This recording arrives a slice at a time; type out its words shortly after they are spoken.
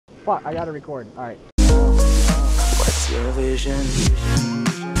Fuck, I gotta record. Alright. What's your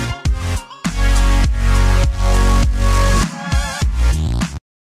vision?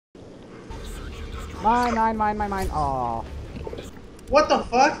 Mine. Aw. What the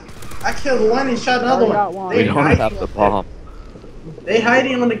fuck? I killed one and shot another one. We don't have the bomb. They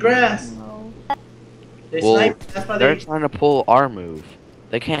hiding on the grass. No. They Well, snipe. That's why they're they. trying to pull our move.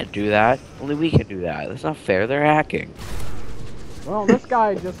 They can't do that. Only we can do that. That's not fair. They're hacking. Well, this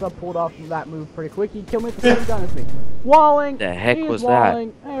guy just pulled off that move pretty quick. He killed me with the same gun as me. Walling! The heck He's was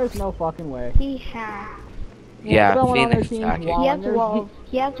walling. There's no fucking way. He hacked. Yeah, someone on their Phoenix team's hacking. walling. He has There's- walls.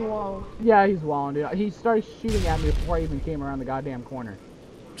 He has walls. Yeah, he's walling, dude. He started shooting at me before I even came around the goddamn corner.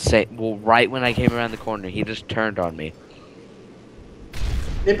 Well, right when I came around the corner, he just turned on me.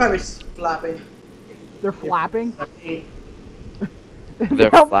 They probably flapping. They're flapping? They're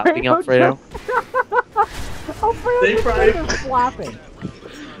flapping, Alfredo? Alfredo They just probably- said they're flapping.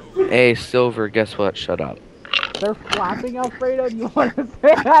 Hey, Silver, guess what? Shut up. They're flapping, Alfredo? Do you want to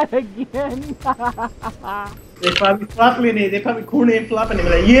say that again? They probably flapping it. They probably cooling and flapping it.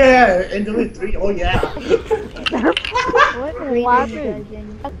 Like, yeah, MW3. Oh yeah. They're What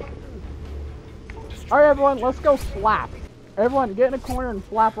flapping. Alright, everyone, let's go flap. Everyone, get in a corner and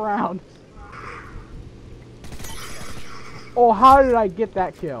flap around. Oh, how did I get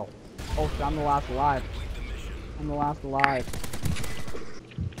that kill? Oh, shit, I'm the last alive. I'm the last alive.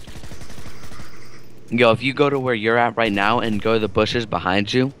 Yo, if you go to where you're at right now and go to the bushes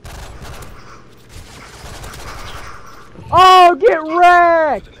behind you. Oh, get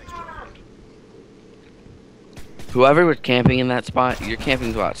wrecked! Whoever was camping in that spot, your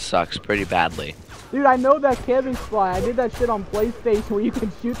camping spot sucks pretty badly. Dude, I know that camping spot. I did that shit on PlayStation where you can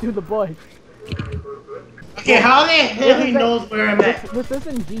shoot through the bush. Okay, how the hell he knows where I'm at? This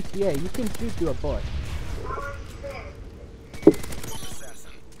isn't GTA. You can shoot through a bush.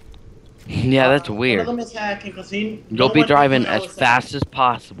 Yeah, that's One weird. of them is hacking because he. You'll no be one driving knows as I was fast as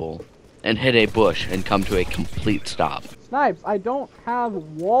possible and hit a bush and come to a complete stop. Snipes, I don't have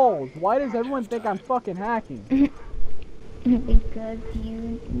walls. Why does everyone think I'm fucking hacking? Because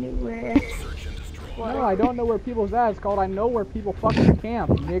you knew where. No, I don't know where people's at. It's called I know where people fucking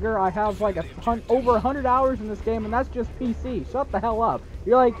camp, nigger. I have like over 100 hours in this game, and that's just PC. Shut the hell up.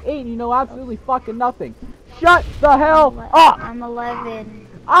 You're like 8 and you know absolutely fucking nothing. Shut the hell up! I'm 11.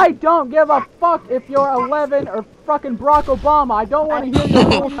 I don't give a fuck if you're 11 or fucking Barack Obama. I don't want to hear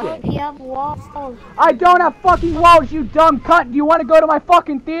your bullshit. You have walls. I don't have fucking walls, you dumb cunt. Do you want to go to my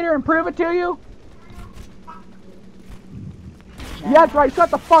fucking theater and prove it to you? Yeah, that's right.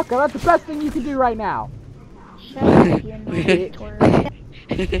 Shut the fuck up. That's the best thing you can do right now. Shut up, you annoying twerp.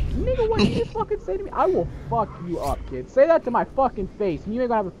 Nigga, what did you fucking say to me? I will fuck you up, kid. Say that to my fucking face, and you ain't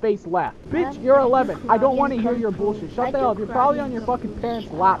gonna have a face left. Bitch, you're 11. I don't want to hear your bullshit. Shut the hell up. You're probably on your fucking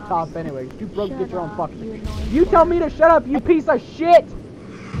parents' laptop anyway. You broke to get your own fucking. You tell me to shut up, you piece of shit.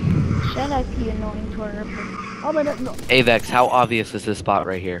 Shut up, you annoying twerp. I'm in it. No. Avex, how obvious is this spot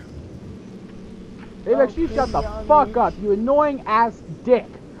right here? Avex, you shut the fuck up, you annoying ass dick.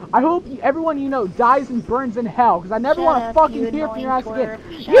 I hope everyone you know dies and burns in hell, because I never want to fucking hear from your ass again.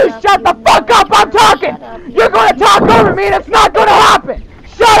 You shut the fuck up, I'm talking! You're going to talk over me and it's not going to happen!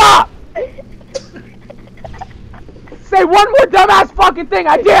 Shut up! Say one more dumbass fucking thing,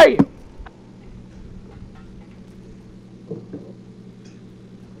 I dare you!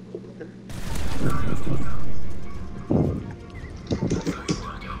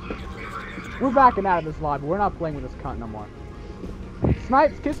 We're backing out of this lobby. We're not playing with this cunt no more.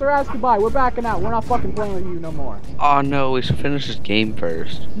 Snipes, kiss her ass goodbye. We're backing out. We're not fucking playing with you no more. Oh no, we should finish this game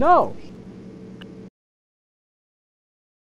first. No!